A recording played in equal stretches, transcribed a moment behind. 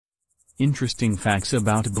Interesting facts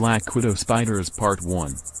about black widow spiders Part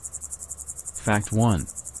 1. Fact 1.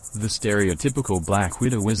 The stereotypical black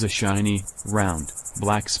widow is a shiny, round,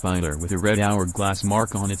 black spider with a red hourglass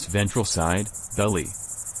mark on its ventral side, belly.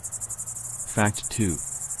 Fact 2.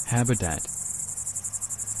 Habitat.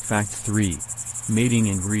 Fact 3. Mating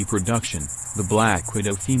and reproduction. The black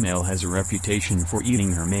widow female has a reputation for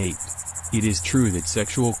eating her mate. It is true that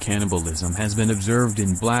sexual cannibalism has been observed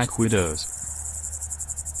in black widows.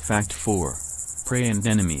 Fact 4. Prey and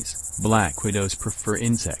enemies. Black widows prefer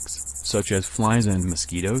insects, such as flies and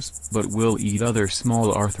mosquitoes, but will eat other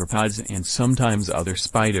small arthropods and sometimes other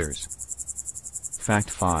spiders. Fact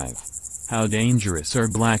 5. How dangerous are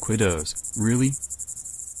black widows, really?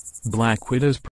 Black widows